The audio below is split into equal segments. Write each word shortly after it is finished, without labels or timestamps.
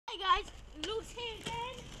guys, Luke's here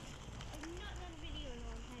again. I've not done a video in a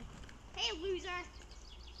long time. Hey loser!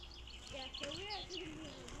 Yeah, so we're actually going to be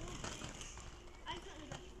on a rollerblade. I'm trying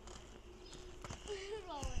to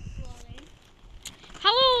rolling.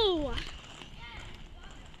 Hello!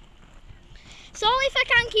 Sorry if I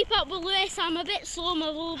can't keep up with Lewis, I'm a bit slow on my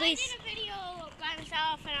rollerblades. I did a video by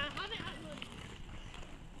myself and I haven't uploaded.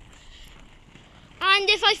 And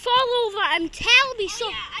if I fall over, tell me so.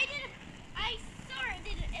 Yeah, I sort of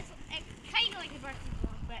did it. It's kind of like a birthday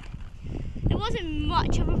vlog, but it wasn't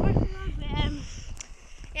much of a birthday vlog, but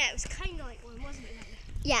yeah, it was kind of like one, wasn't it?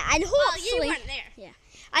 Yeah, and hopefully. Well, you weren't there. Yeah,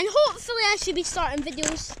 and hopefully I should be starting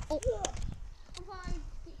videos. Oh. I'm fine.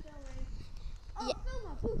 Keep going. Oh, Yeah. film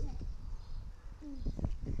my booty.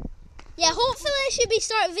 Yeah, hopefully I should be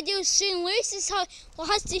starting videos soon. Lewis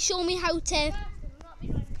has to show me how to.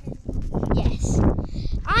 Yes.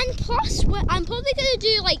 And plus, I'm probably going to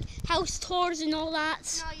do like house tours and all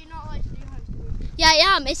that. No, you're not allowed to do house tours. Yeah,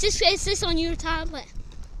 I am. Is this on your tablet?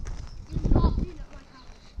 You're not doing it on my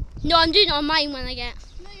tablet. No, I'm doing it on mine when I get.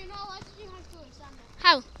 No, you're not allowed to do house tours, Sandra.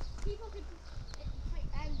 How? People could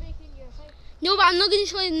break in your house. No, but I'm not going to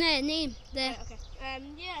show them the name. Right, okay.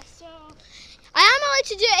 Yeah, so. I am allowed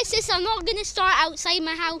to do it. It's just I'm not going to start outside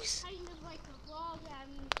my house. Kind of like a vlog,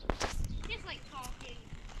 just like talking.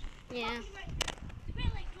 Yeah. It's a bit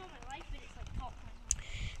like doing my life, but it's like talking.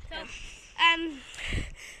 So,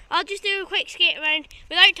 I'll just do a quick skate around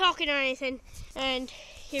without talking or anything, and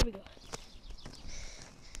here we go.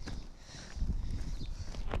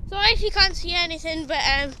 Sorry if you can't see anything, but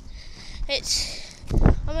I'm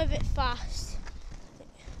a bit fast.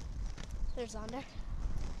 There's Zander.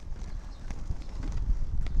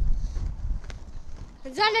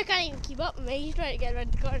 And Zander can't even keep up with me. He's trying to get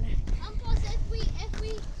around the corner. Plus, if we fall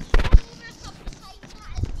over a couple of times,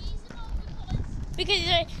 that is reasonable Because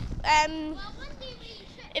well, one day we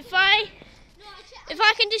if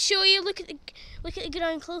I can just show you, look at the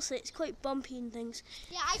ground closely. It's quite bumpy and things.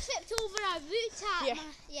 Yeah, I tripped over a root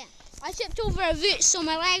Yeah. I tripped over a root, so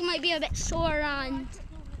my leg might be a bit sore and.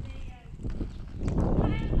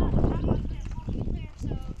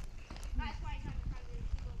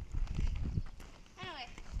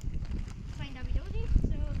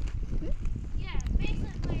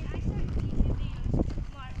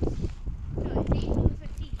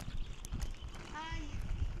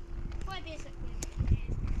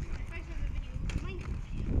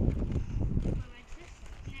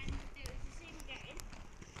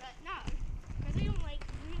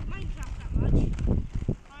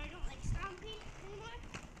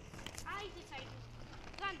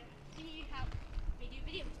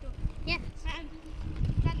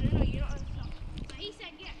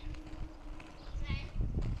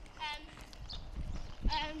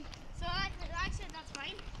 So I said that's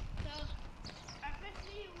fine. So our first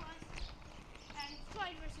video was Toy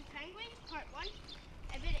versus Penguin, part 1.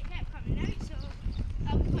 But it kept coming out, so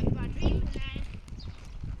that was quite a bad dream. And then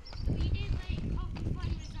we did like Pocket Fun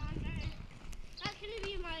with Zander. That's going to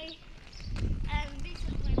be my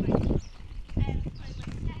basically my second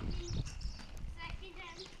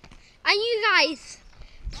And you guys,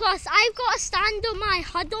 plus I've got a stand on my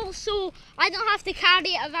huddle, so I don't have to carry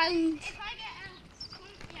it around. If I get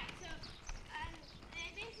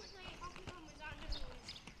basically Pocket Fun with Zander was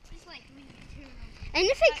just like really too long. And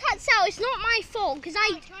if it cuts out, it's not my fault, because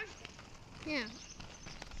I. Yeah.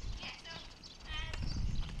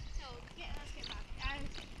 Yeah, let's get back.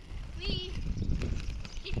 We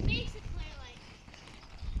it's basically like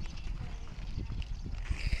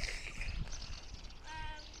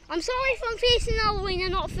I'm sorry if I'm facing the other way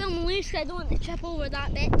and not filming loose, because I don't want to trip over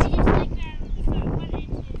that bit. we just like wanted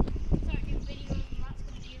to start doing videos, and that's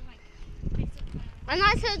gonna be like basically. And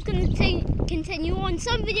that's how it's going to continue on.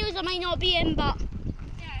 Some videos I might not be in, but.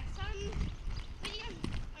 Yeah, some videos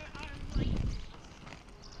are like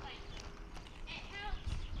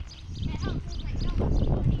it helps us like know what's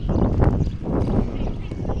going on.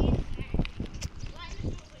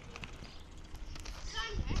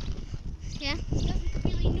 Yeah. Doesn't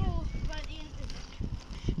really know about the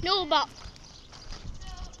internet. No, but. So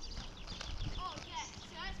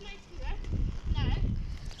that's my scooter. Now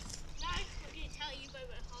I'm going to tell you about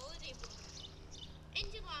my holiday vlog. In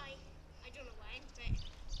July, I don't know when, but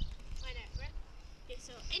whenever. Okay,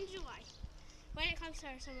 so in July, when it comes to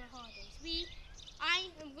our summer holidays, I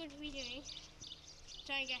am going to be doing,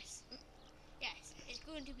 try and guess, yes, it's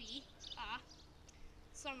going to be a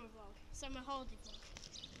summer vlog, summer holiday vlog.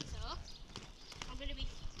 So, I'm going to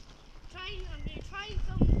try and film the.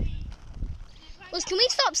 Well, can we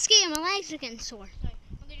stop skating? My legs are getting sore. Sorry,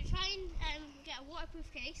 I'm going to try and get a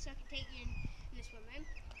waterproof case so I can take you in the swim room.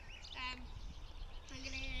 I'm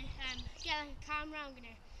going to get like a camera, I'm going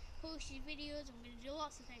to post these videos, I'm going to do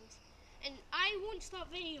lots of things. And I won't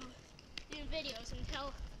stop doing videos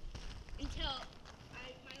until my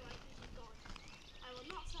life is gone. I will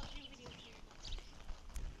not stop doing videos anymore.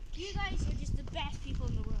 You guys are just the best people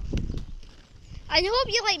in the world. I hope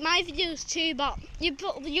you like my videos too, but you're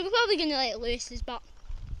probably going to like Lewis's, but...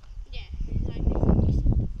 Yeah, exactly.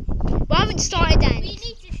 We haven't started then. We need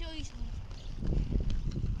to show you something.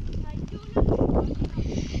 I don't know.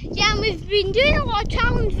 Yeah, and we've been doing a lot of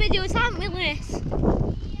challenge videos, haven't we, Lewis?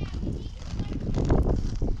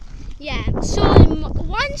 Yeah, so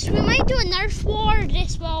once we might do a Nerf war,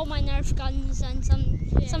 just with all my Nerf guns and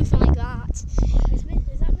something like that. Is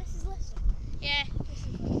that Mrs. Lester? Yeah,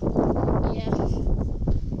 Mrs. Lester. Yeah.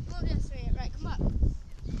 Go this way, right, come up.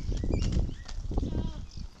 So,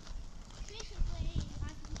 basically,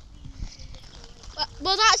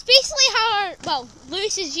 Well, that's basically how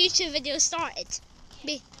Lewis's YouTube video started.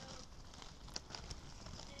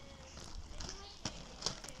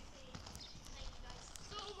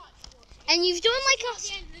 And you've done like at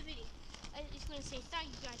the end of the video, I'm just going to say thank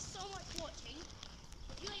you guys so much for watching.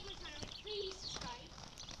 If you like my channel, please subscribe.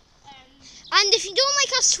 And if you don't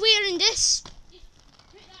like us swearing this, Just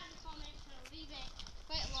put that in the comments and I'll leave it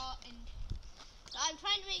quite a lot. And so I'm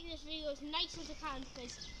trying to make this video as nice as I can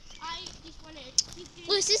because I just want to keep doing.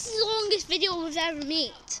 Lewis, this is the longest video we've ever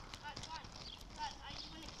made. That's fine. But I just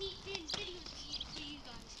want to keep doing videos for you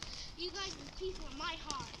guys. You guys are the people in my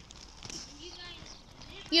heart. And you guys.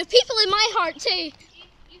 You're people in my heart too.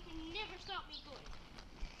 You can never stop me going.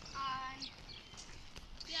 And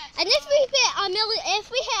yeah. And if we hit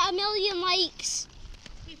a million likes,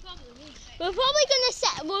 We probably won't. we're probably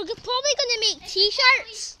gonna make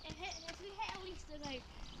T-shirts. If we hit at least about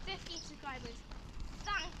 15 subscribers,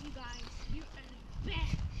 thank you guys. You are the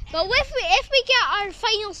best. But if we get our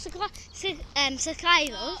final subscribers,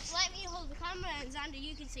 Let me hold the camera and Xander,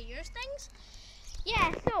 you can say your things.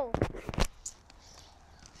 yeah. So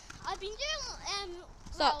I've been doing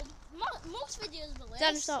Stop. most videos with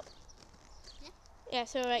Xander, this. stop. Yeah? Yeah.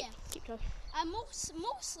 So right, Yeah. keep talking.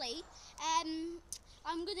 Mostly,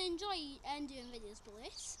 I'm gonna enjoy doing videos with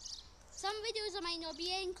this. Some videos I might not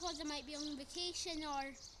be in because I might be on vacation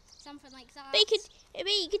or something like that. But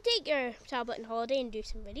you could take your tablet on holiday and do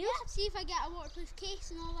some videos. Yeah, see if I get a waterproof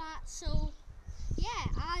case and all that. So, yeah,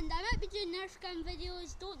 and I might be doing Nerf gun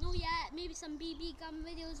videos. Don't know yet. Maybe some BB gun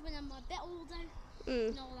videos when I'm a bit older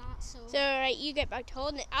and all that. So right, you get back to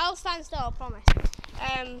holding it. I'll stand still, I promise.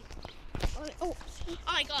 oh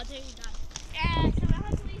my God, there you go.